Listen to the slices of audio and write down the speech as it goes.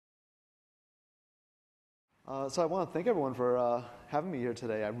So I want to thank everyone for having me here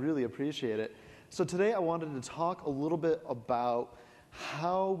today. I really appreciate it. So today I wanted to talk a little bit about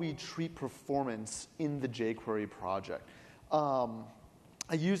how we treat performance in the jQuery project. I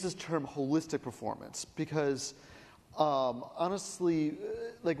use this term holistic performance because honestly,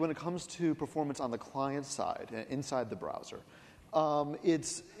 like when it comes to performance on the client side, inside the browser,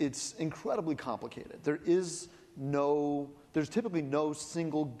 it's incredibly complicated. There's typically no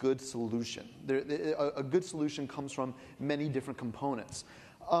single good solution. A good solution comes from many different components.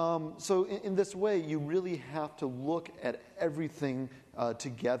 So in this way, you really have to look at everything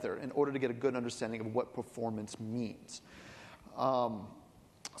together in order to get a good understanding of what performance means.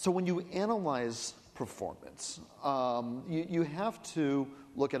 So when you analyze performance, you have to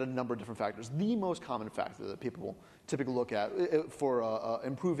look at a number of different factors. The most common factor that people typically look at for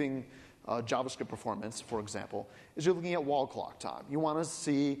improving JavaScript performance, for example, is you're looking at wall clock time. You want to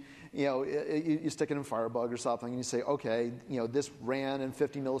see, you stick it in Firebug or something, and you say, okay, this ran in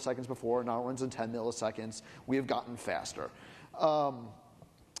 50 milliseconds before, now it runs in 10 milliseconds. We have gotten faster.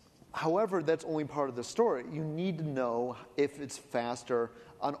 However, that's only part of the story. You need to know if it's faster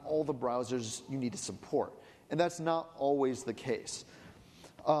on all the browsers you need to support, and that's not always the case.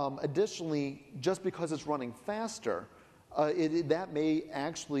 Additionally, just because it's running faster, that may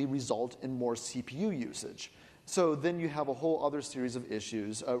actually result in more CPU usage. So then you have a whole other series of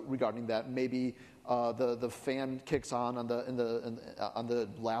issues regarding that. Maybe the fan kicks on the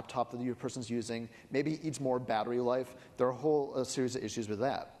laptop that the person's using. Maybe it eats more battery life. There are a whole series of issues with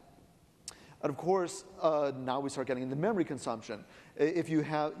that. And of course, now we start getting into memory consumption. If you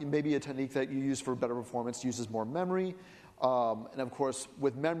have maybe a technique that you use for better performance uses more memory, and of course,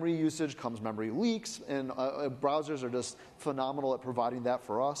 with memory usage comes memory leaks, and browsers are just phenomenal at providing that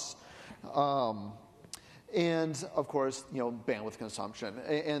for us. And of course, bandwidth consumption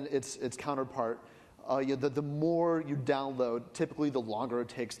and its counterpart. The more you download, typically the longer it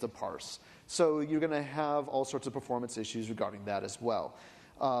takes to parse. So you're going to have all sorts of performance issues regarding that as well.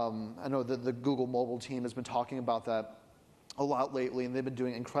 I know that the Google mobile team has been talking about that a lot lately, and they've been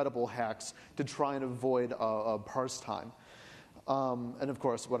doing incredible hacks to try and avoid parse time. And of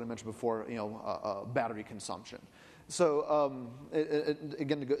course, what I mentioned before, battery consumption. So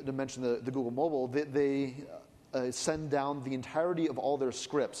again, to mention the Google mobile, they send down the entirety of all their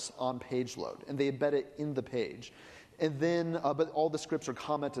scripts on page load, and they embed it in the page. And then, but all the scripts are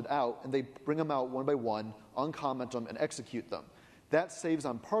commented out, and they bring them out one by one, uncomment them, and execute them. That saves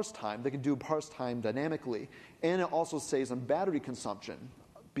on parse time. They can do parse time dynamically. And it also saves on battery consumption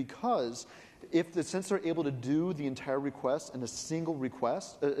because since they're able to do the entire request in a single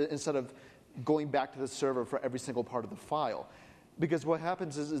request, instead of going back to the server for every single part of the file. Because what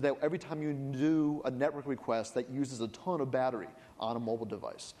happens is that every time you do a network request, that uses a ton of battery on a mobile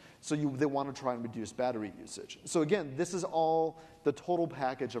device. So they want to try and reduce battery usage. So again, this is all the total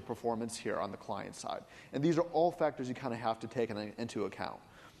package of performance here on the client side. And these are all factors you kind of have to take into account.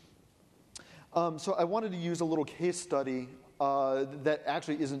 So I wanted to use a little case study that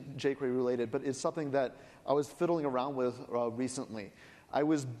actually isn't jQuery related, but it's something that I was fiddling around with recently. I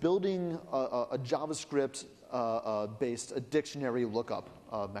was building a JavaScript based dictionary lookup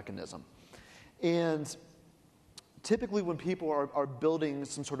mechanism. And typically when people are building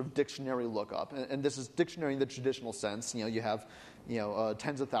some sort of dictionary lookup, and this is dictionary in the traditional sense, you have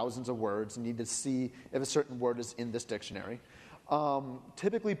tens of thousands of words, and you need to see if a certain word is in this dictionary.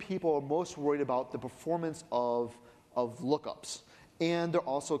 Typically people are most worried about the performance of lookups. And they're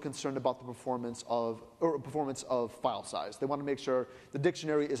also concerned about the performance of file size. They want to make sure the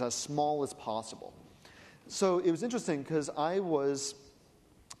dictionary is as small as possible. So it was interesting because I was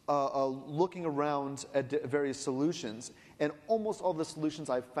looking around at various solutions, and almost all the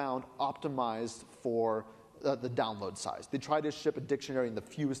solutions I found optimized for the download size. They try to ship a dictionary in the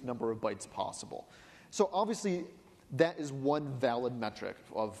fewest number of bytes possible. So obviously, that is one valid metric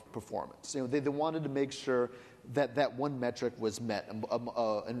of performance. They wanted to make sure that one metric was met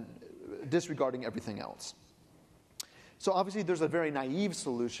and disregarding everything else. So obviously there's a very naive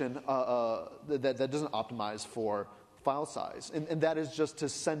solution that doesn't optimize for file size, and that is just to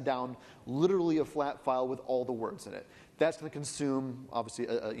send down literally a flat file with all the words in it. That's going to consume obviously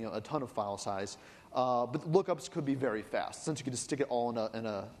a ton of file size, but lookups could be very fast since you can just stick it all in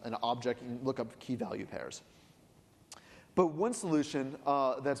an object and look up key value pairs. But one solution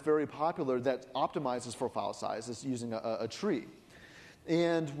that's very popular that optimizes for file size is using a tree.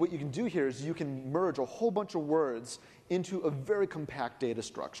 And what you can do here is you can merge a whole bunch of words into a very compact data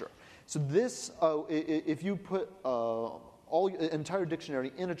structure. So this, if you put an entire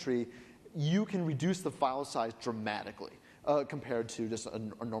dictionary in a tree, you can reduce the file size dramatically compared to just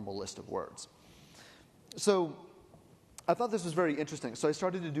a normal list of words. So I thought this was very interesting. So I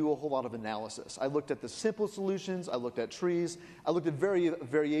started to do a whole lot of analysis. I looked at the simple solutions. I looked at trees. I looked at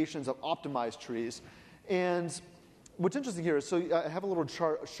variations of optimized trees. And what's interesting here is, so I have a little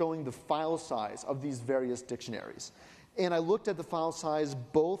chart showing the file size of these various dictionaries. And I looked at the file size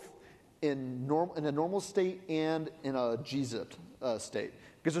both in a normal state and in a gzip state,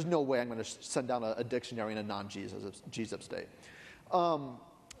 because there's no way I'm going to send down a dictionary in a non-gzip state.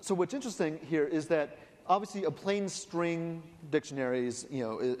 So what's interesting here is that obviously a plain string dictionary is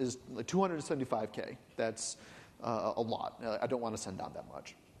like 275K. That's a lot. I don't want to send down that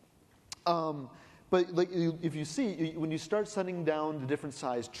much. But like if you see, when you start sending down the different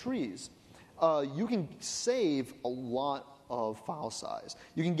size trees, you can save a lot of file size.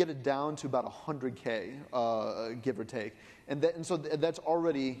 You can get it down to about 100K, give or take, and so that's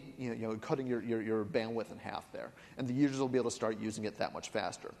already cutting your bandwidth in half there, and the users will be able to start using it that much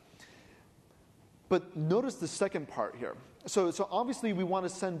faster. But notice the second part here. So obviously we want to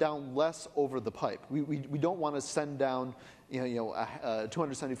send down less over the pipe. We don't want to send down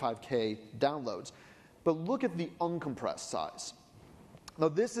 275K downloads. But look at the uncompressed size. Now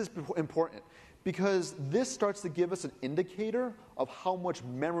this is important because this starts to give us an indicator of how much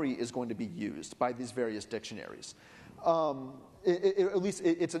memory is going to be used by these various dictionaries. At least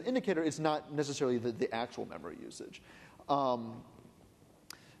it's an indicator. It's not necessarily the actual memory usage.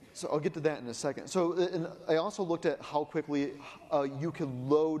 So I'll get to that in a second. So and I also looked at how quickly you can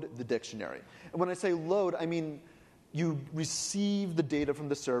load the dictionary. And when I say load, I mean you receive the data from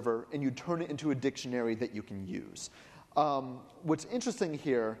the server and you turn it into a dictionary that you can use. What's interesting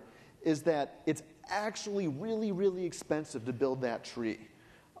here is that it's actually really, really expensive to build that tree.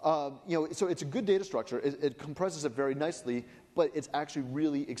 So it's a good data structure. It compresses it very nicely, but it's actually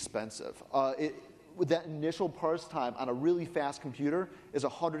really expensive. With that initial parse time on a really fast computer is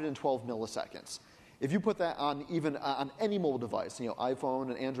 112 milliseconds. If you put that on even on any mobile device, iPhone,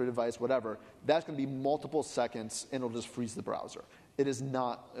 an Android device, whatever, that's going to be multiple seconds, and it'll just freeze the browser. It is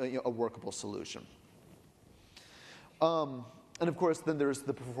not a workable solution. And of course, then there's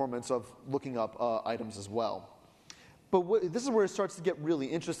the performance of looking up items as well. But this is where it starts to get really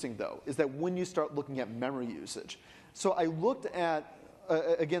interesting, though, is that when you start looking at memory usage. So I looked at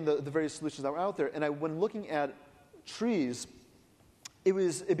again, the various solutions that were out there, and when looking at trees,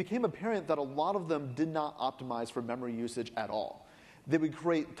 it became apparent that a lot of them did not optimize for memory usage at all. They would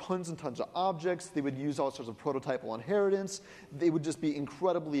create tons and tons of objects. They would use all sorts of prototypal inheritance. They would just be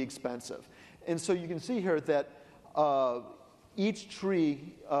incredibly expensive. And so you can see here that each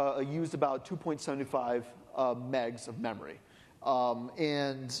tree used about 2.75 megs of memory.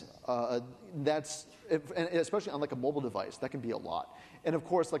 And that's, and especially on like a mobile device, that can be a lot. And of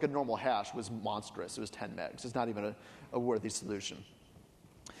course, like a normal hash was monstrous. It was 10 megs. It's not even a worthy solution.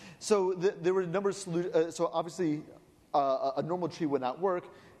 So there were a number of solutions. So obviously, a normal tree would not work.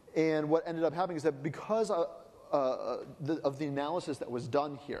 And what ended up happening is that because of the analysis that was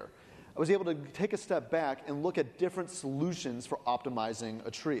done here, I was able to take a step back and look at different solutions for optimizing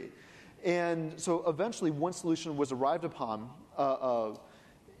a tree. And so eventually, one solution was arrived upon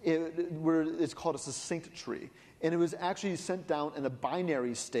where it's called a succinct tree. And it was actually sent down in a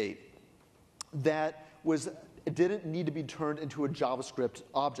binary state that it didn't need to be turned into a JavaScript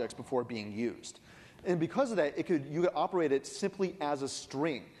object before being used. And because of that, you could operate it simply as a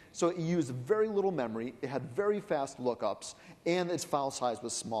string. So it used very little memory, it had very fast lookups, and its file size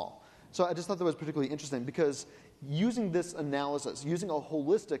was small. So I just thought that was particularly interesting because using this analysis, using a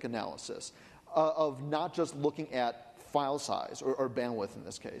holistic analysis of not just looking at file size or bandwidth in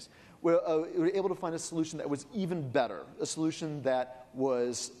this case, we were able to find a solution that was even better, a solution that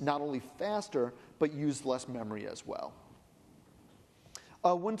was not only faster, but used less memory as well.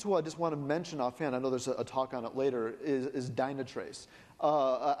 One tool I just want to mention offhand, I know there's a talk on it later, is Dynatrace.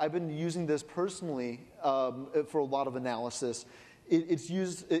 I've been using this personally for a lot of analysis. It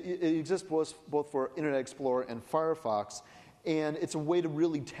exists both for Internet Explorer and Firefox, and it's a way to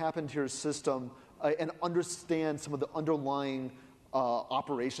really tap into your system and understand some of the underlying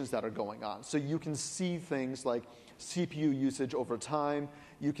operations that are going on. So you can see things like CPU usage over time.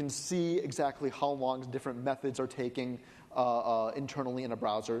 You can see exactly how long different methods are taking internally in a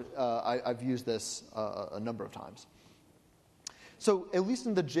browser. I've used this a number of times. So at least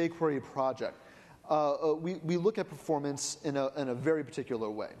in the jQuery project, we look at performance in a very particular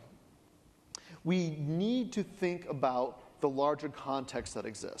way. We need to think about the larger context that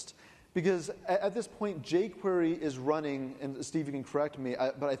exists. Because at this point, jQuery is running, and Steve, you can correct me,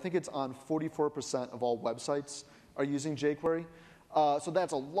 but I think it's on 44% of all websites are using jQuery. So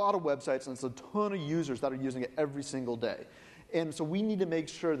that's a lot of websites, and it's a ton of users that are using it every single day. And so we need to make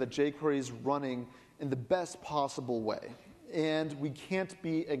sure that jQuery is running in the best possible way. And we can't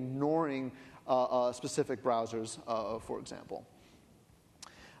be ignoring specific browsers, for example.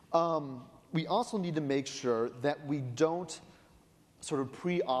 We also need to make sure that we don't sort of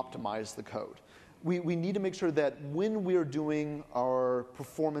pre-optimize the code. We need to make sure that when we're doing our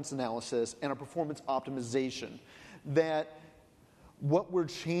performance analysis and our performance optimization, that what we're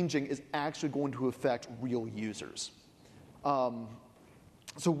changing is actually going to affect real users.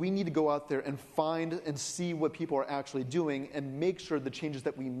 So we need to go out there and find and see what people are actually doing and make sure the changes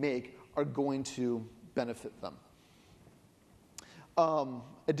that we make are going to benefit them.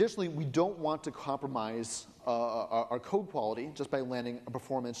 Additionally, we don't want to compromise our code quality just by landing a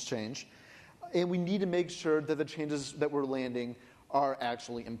performance change. And we need to make sure that the changes that we're landing are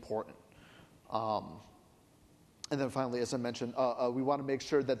actually important. And then finally, as I mentioned, we want to make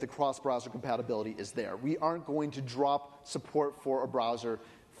sure that the cross-browser compatibility is there. We aren't going to drop support for a browser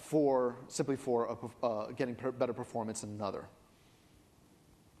simply for getting better performance in another.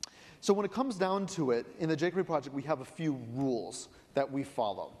 So when it comes down to it, in the jQuery project, we have a few rules that we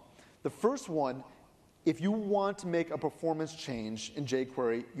follow. The first one, if you want to make a performance change in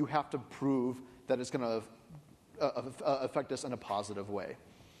jQuery, you have to prove that it's going to affect us in a positive way.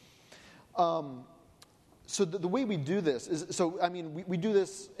 So the way we do this is, we do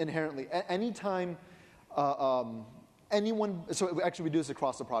this inherently. Anytime we do this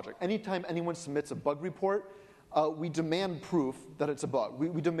across the project. Anytime anyone submits a bug report, we demand proof that it's a bug.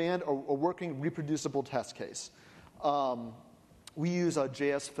 We demand a working, reproducible test case. We use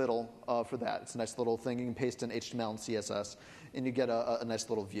JS Fiddle for that. It's a nice little thing. You can paste in HTML and CSS, and you get a nice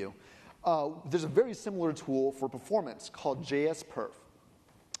little view. There's a very similar tool for performance called JSPerf.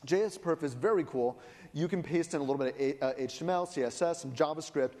 JSPerf is very cool. You can paste in a little bit of HTML, CSS, and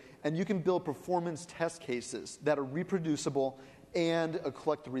JavaScript, and you can build performance test cases that are reproducible and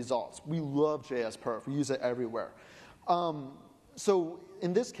collect the results. We love JSPerf. We use it everywhere. So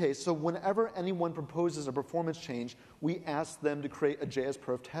in this case, whenever anyone proposes a performance change, we ask them to create a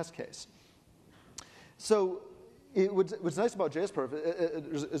JSPerf test case. So what's nice about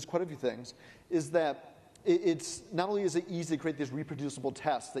JSPerf is quite a few things, is that it's not only is it easy to create these reproducible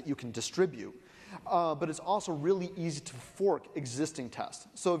tests that you can distribute, but it's also really easy to fork existing tests.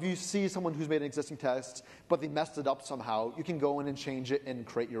 So if you see someone who's made an existing test, but they messed it up somehow, you can go in and change it and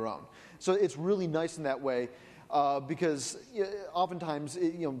create your own. So it's really nice in that way because oftentimes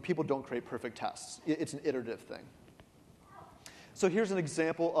people don't create perfect tests. It's an iterative thing. So here's an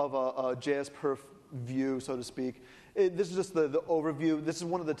example of a JSPerf view, so to speak. This is just the overview. This is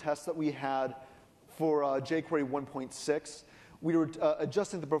one of the tests that we had for jQuery 1.6. We were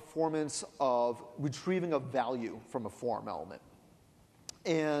adjusting the performance of retrieving a value from a form element.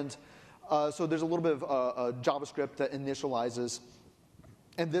 And so there's a little bit of JavaScript that initializes.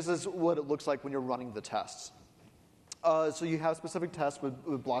 And this is what it looks like when you're running the tests. So you have specific tests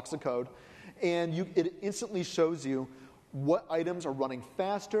with blocks of code. And it instantly shows you what items are running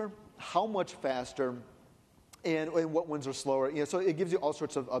faster, how much faster, and what ones are slower. So it gives you all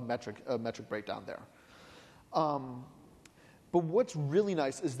sorts of metric breakdown there. But what's really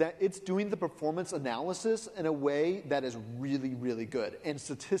nice is that it's doing the performance analysis in a way that is really, really good and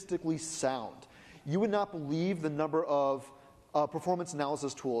statistically sound. You would not believe the number of performance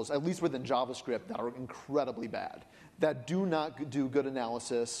analysis tools, at least within JavaScript, that are incredibly bad, that do not do good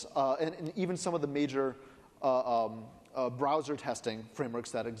analysis, and even some of the major browser testing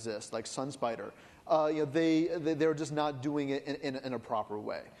frameworks that exist, like SunSpider. They're just not doing it in a proper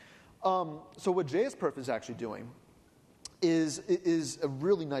way. So what JSPerf is actually doing is a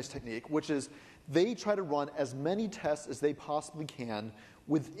really nice technique, which is they try to run as many tests as they possibly can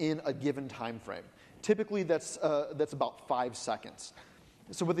within a given time frame. Typically, that's about 5 seconds.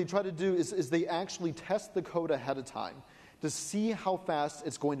 So what they try to do is they actually test the code ahead of time to see how fast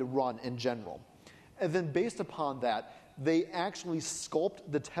it's going to run in general. And then based upon that, they actually sculpt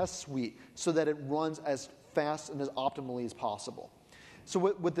the test suite so that it runs as fast and as optimally as possible. So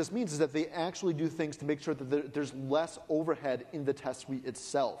what this means is that they actually do things to make sure that there's less overhead in the test suite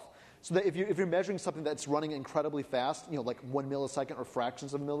itself. So that if you're measuring something that's running incredibly fast, like 1 millisecond or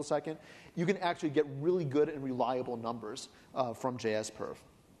fractions of a millisecond, you can actually get really good and reliable numbers from JSPerf.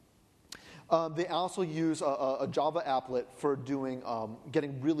 They also use a Java applet for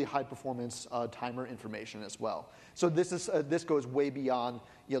getting really high performance timer information as well. So this goes way beyond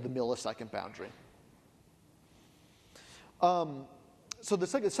the millisecond boundary. So the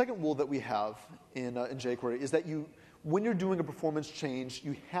second rule that we have in jQuery is that when you're doing a performance change,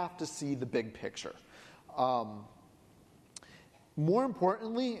 you have to see the big picture. More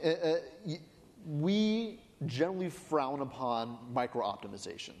importantly, we generally frown upon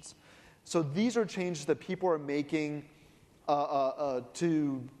micro-optimizations. So these are changes that people are making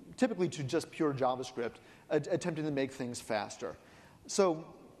typically to just pure JavaScript, attempting to make things faster. So,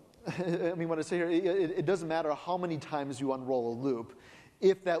 I mean, what I say here, it doesn't matter how many times you unroll a loop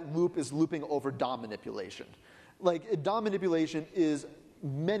if that loop is looping over DOM manipulation. Like, DOM manipulation is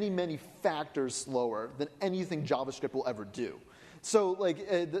many, many factors slower than anything JavaScript will ever do. So,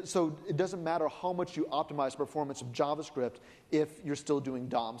 so it doesn't matter how much you optimize performance of JavaScript if you're still doing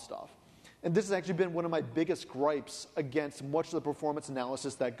DOM stuff. And this has actually been one of my biggest gripes against much of the performance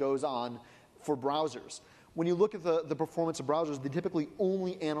analysis that goes on for browsers. When you look at the performance of browsers, they typically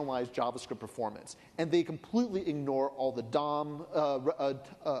only analyze JavaScript performance, and they completely ignore all the DOM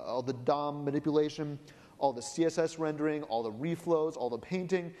manipulation, all the CSS rendering, all the reflows, all the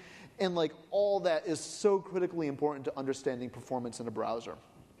painting, and like all that is so critically important to understanding performance in a browser.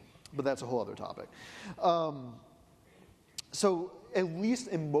 But that's a whole other topic. So at least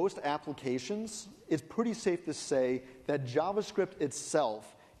in most applications, it's pretty safe to say that JavaScript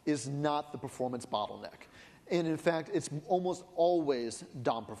itself is not the performance bottleneck. And in fact, it's almost always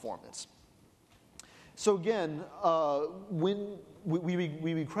DOM performance. So again, when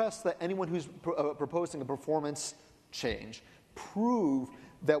we request that anyone who's proposing a performance change prove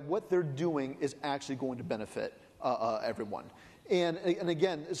that what they're doing is actually going to benefit everyone. And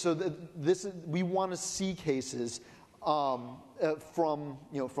again, so we want to see cases from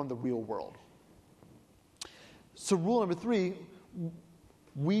the real world. So rule number 3,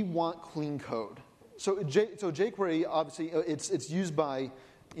 we want clean code. So jQuery, obviously, it's used by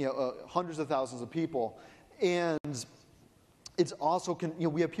hundreds of thousands of people, and it's also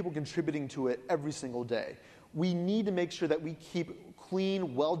we have people contributing to it every single day. We need to make sure that we keep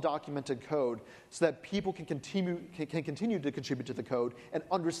clean, well-documented code so that people can continue to contribute to the code and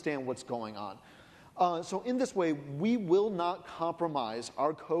understand what's going on. So in this way, we will not compromise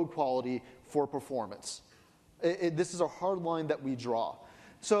our code quality for performance. This is a hard line that we draw.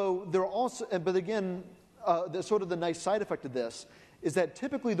 So there are also, but again, the nice side effect of this is that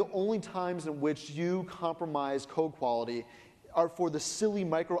typically the only times in which you compromise code quality are for the silly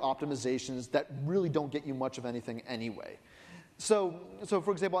micro-optimizations that really don't get you much of anything anyway. So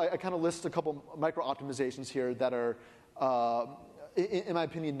for example, I kind of list a couple micro-optimizations here that are, in my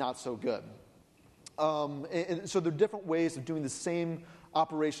opinion, not so good. And so there are different ways of doing the same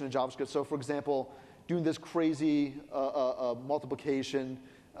operation in JavaScript. So for example, doing this crazy multiplication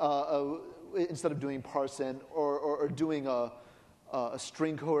instead of doing parseInt, or doing a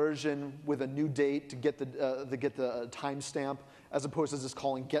string coercion with a new date to get the timestamp, as opposed to just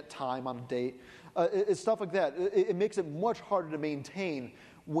calling getTime on a date. It's stuff like that. It makes it much harder to maintain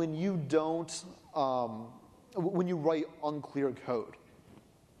when you write unclear code.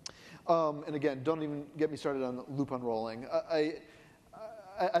 And again, don't even get me started on loop unrolling.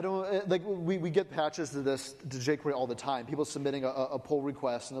 I don't like. We get patches to jQuery all the time. People submitting a pull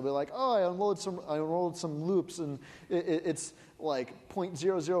request, and they'll be like, "Oh, I enrolled some loops, and it's like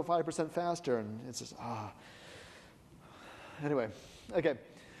 0.005% faster," and it's just Anyway, okay.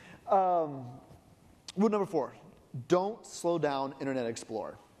 Rule number 4: don't slow down Internet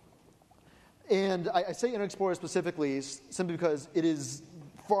Explorer. And I say Internet Explorer specifically simply because it is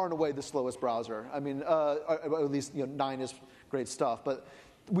far and away the slowest browser. I mean, at least 9 is great stuff, but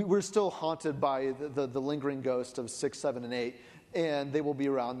we're still haunted by the lingering ghost of 6, 7, and 8, and they will be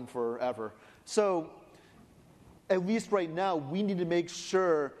around forever. So at least right now, we need to make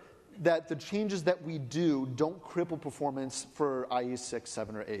sure that the changes that we do don't cripple performance for IE 6,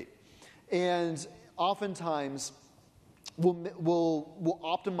 7, or 8. And oftentimes, we'll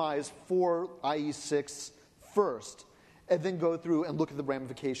optimize for IE 6 first, and then go through and look at the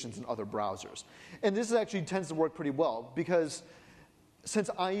ramifications in other browsers. And this actually tends to work pretty well, because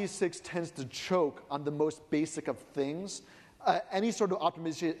since IE 6 tends to choke on the most basic of things, any sort of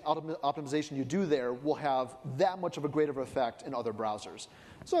optimization you do there will have that much of a greater effect in other browsers.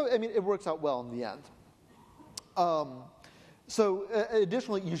 So, I mean, it works out well in the end.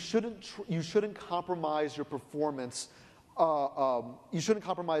 Additionally, you shouldn't compromise your performance. You shouldn't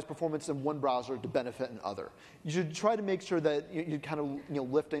compromise performance in one browser to benefit another. You should try to make sure that you're kind of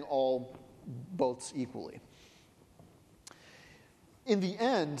lifting all boats equally. In the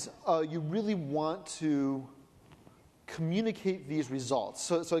end, you really want to communicate these results.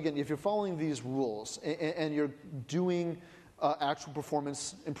 So again, if you're following these rules and you're doing actual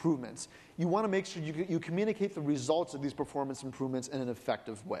performance improvements, you want to make sure you communicate the results of these performance improvements in an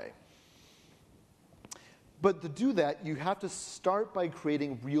effective way. But to do that, you have to start by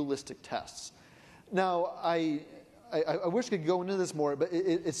creating realistic tests. Now, I I wish I could go into this more, but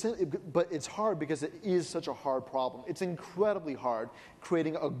it's hard because it is such a hard problem. It's incredibly hard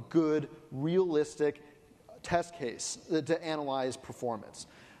creating a good, realistic test case to analyze performance.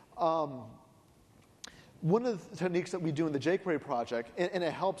 One of the techniques that we do in the jQuery project, and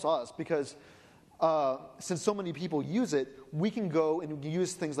it helps us because since so many people use it, we can go and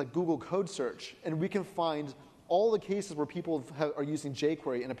use things like Google Code Search, and we can find all the cases where people are using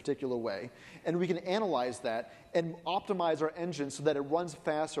jQuery in a particular way, and we can analyze that and optimize our engine so that it runs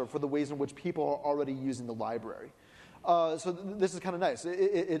faster for the ways in which people are already using the library. So this is kind of nice.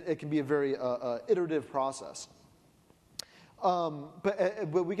 It can be a very iterative process.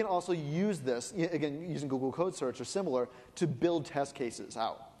 But we can also use this, again, using Google Code Search or similar, to build test cases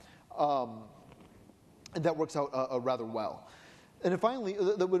out. And that works out rather well. And then finally,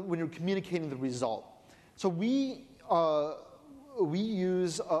 when you're communicating the result. So we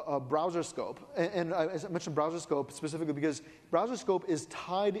use a browser scope. And I mentioned browser scope specifically because browser scope is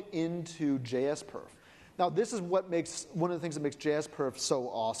tied into JSPerf. Now, this is what makes one of the things that makes JSPerf so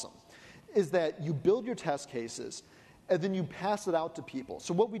awesome, is that you build your test cases, and then you pass it out to people.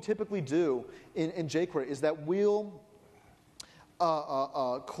 So what we typically do in jQuery is that we'll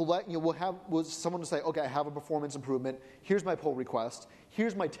collect, we'll someone will say, okay, I have a performance improvement. Here's my pull request.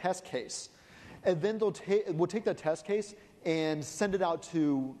 Here's my test case. And then we'll take that test case and send it out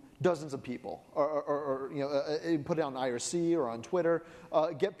to dozens of people, or put it on IRC or on Twitter,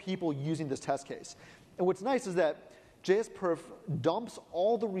 get people using this test case. And what's nice is that JSPerf dumps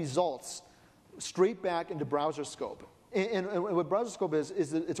all the results straight back into browser scope. And what browser scope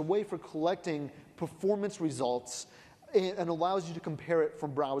is that it's a way for collecting performance results and allows you to compare it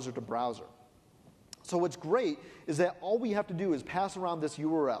from browser to browser. So what's great is that all we have to do is pass around this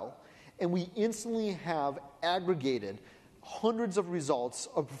URL, and we instantly have aggregated hundreds of results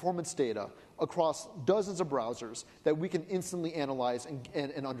of performance data across dozens of browsers that we can instantly analyze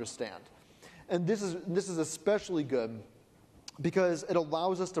and understand. And this is especially good because it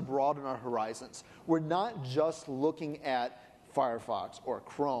allows us to broaden our horizons. We're not just looking at Firefox or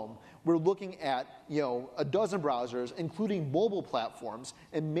Chrome. We're looking at a dozen browsers, including mobile platforms,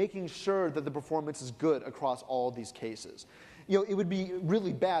 and making sure that the performance is good across all of these cases. It would be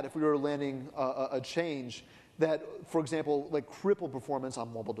really bad if we were landing a change that, for example, like crippled performance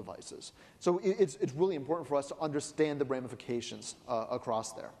on mobile devices. So it's really important for us to understand the ramifications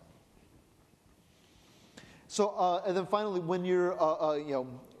across there. So and then finally, when you're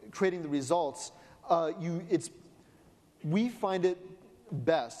creating the results, we find it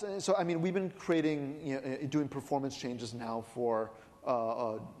best. So I mean, we've been doing performance changes now for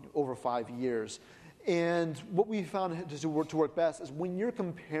over 5 years, and what we found to work best is when you're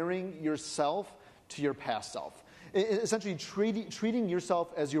comparing yourself to your past self, essentially treating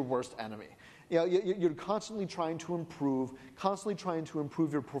yourself as your worst enemy. You're constantly trying to improve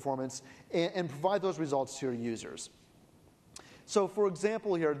your performance and provide those results to your users. So for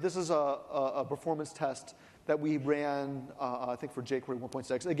example here, this is a performance test that we ran, I think, for jQuery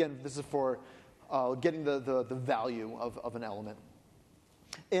 1.6. Again, this is for getting the value of an element.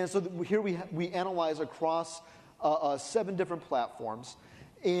 And so here we analyze across 7 different platforms,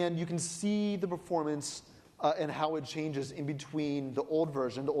 and you can see the performance and how it changes in between the old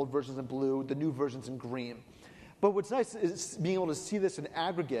version's in blue, the new version's in green. But what's nice is being able to see this in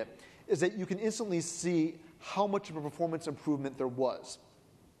aggregate is that you can instantly see how much of a performance improvement there was.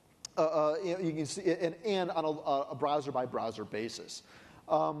 You can see, and on a browser-by-browser basis.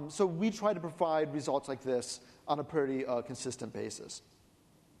 So we try to provide results like this on a pretty consistent basis.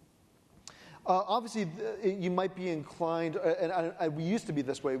 Obviously, you might be inclined, and we used to be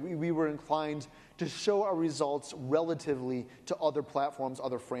this way, we were inclined to show our results relatively to other platforms,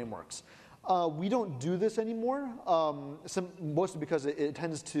 other frameworks. We don't do this anymore, mostly because it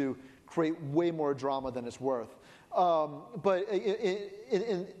tends to create way more drama than it's worth. But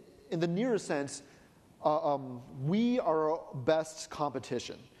in the nearer sense, we are our best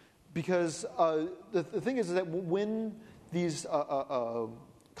competition. Because the thing is that when these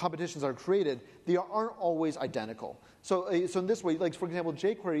competitions are created, they aren't always identical. So in this way, like for example,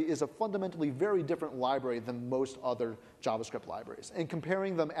 jQuery is a fundamentally very different library than most other JavaScript libraries. And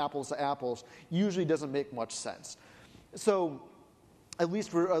comparing them apples to apples usually doesn't make much sense. So at least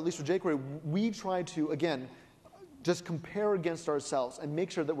for jQuery, we try to, again, just compare against ourselves and make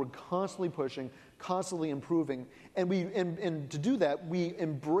sure that we're constantly pushing, constantly improving. And to do that, we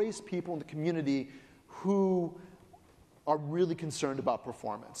embrace people in the community who are really concerned about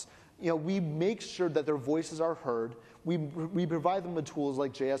performance. We make sure that their voices are heard. we provide them with tools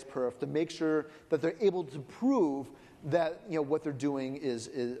like JSPerf to make sure that they're able to prove that what they're doing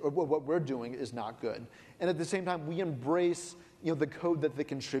or what we're doing is not good. And at the same time, we embrace the code that they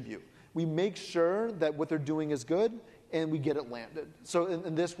contribute. We make sure that what they're doing is good, and we get it landed. So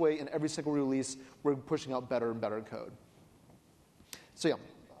in this way, in every single release, we're pushing out better and better code. So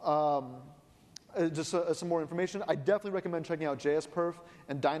yeah, just some more information. I definitely recommend checking out JSPerf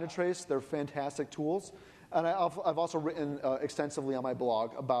and Dynatrace. They're fantastic tools. And I've also written extensively on my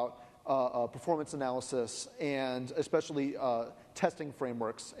blog about performance analysis and especially testing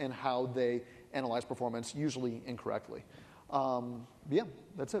frameworks and how they analyze performance, usually incorrectly. Yeah,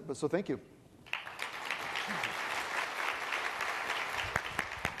 that's it. So thank you.